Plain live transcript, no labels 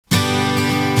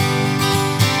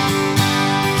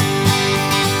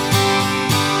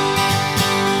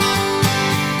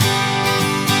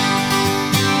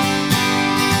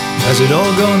Has it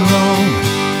all gone wrong?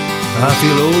 I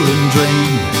feel old and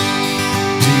drained.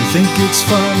 Do you think it's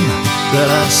fun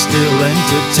that I still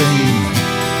entertain?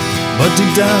 But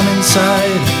deep down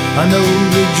inside, I know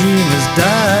the dream has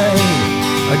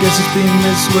died. I guess it's been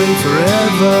this way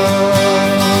forever.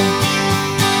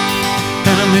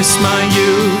 And I miss my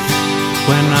youth,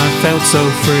 when I felt so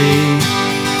free.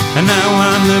 And now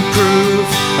I'm the proof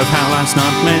of how life's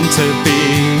not meant to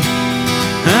be.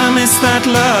 I miss that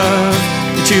love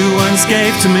that you once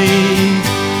gave to me.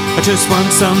 I just want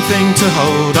something to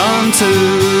hold on to.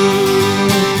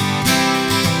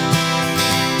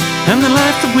 And the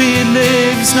life that we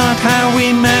live's not how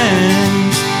we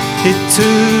meant it to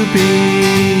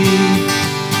be.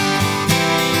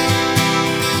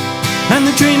 And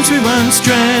the dreams we once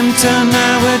dreamt are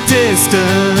now a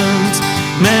distant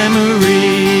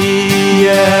memory.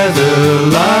 Yeah, the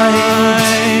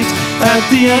light at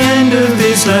the end of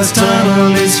this last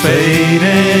tunnel is fading,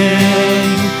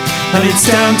 and it's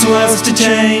down to us to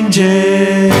change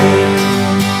it.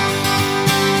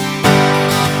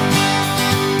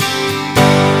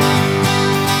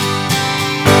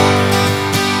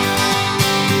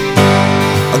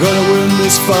 I gotta win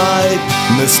this fight,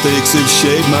 mistakes have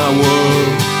shaped my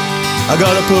world. I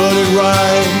gotta put it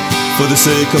right, for the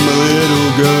sake of my little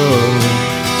girl,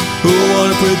 who I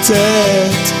wanna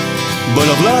protect, but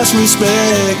I've lost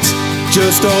respect.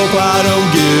 Just hope I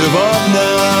don't give up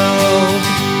now.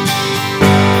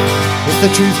 If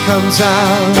the truth comes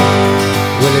out,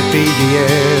 will it be the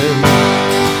end?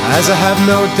 As I have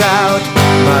no doubt,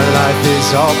 my life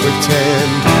is all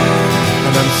pretend.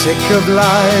 And I'm sick of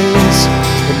lies,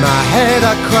 in my head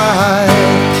I cry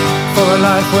for a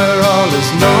life where all is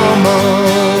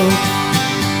normal.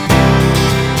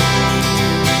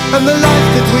 And the life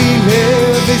that we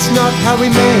live is not how we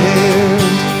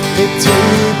meant it to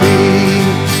be.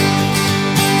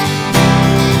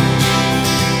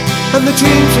 And the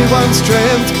dreams we once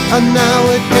dreamt are now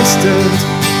a distant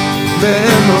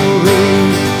memory.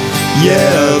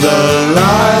 Yeah, the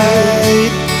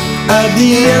light at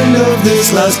the end of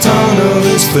this last tunnel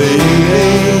is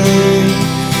fading,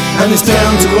 and it's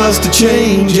down to us to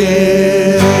change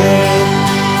it.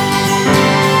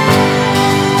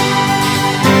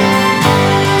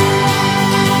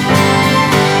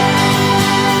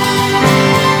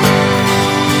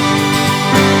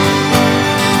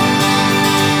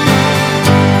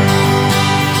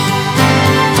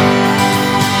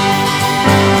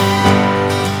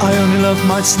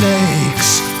 My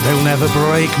snakes, they'll never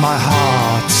break my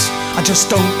heart. I just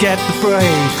don't get the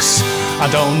breaks, I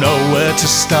don't know where to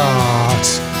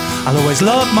start. I'll always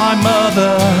love my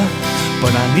mother,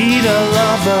 but I need a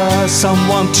lover,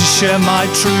 someone to share my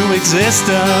true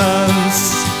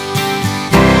existence.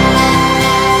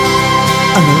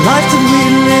 And the life that we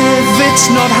live, it's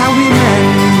not how we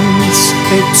meant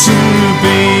it to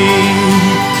be.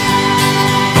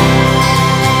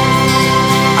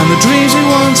 And the dreams we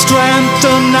once dreamt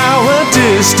are now a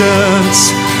distant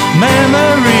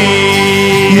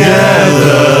memory. Yeah,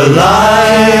 the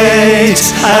light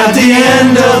at the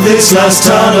end of this last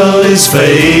tunnel is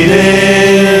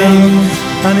fading,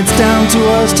 and it's down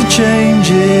to us to change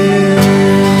it.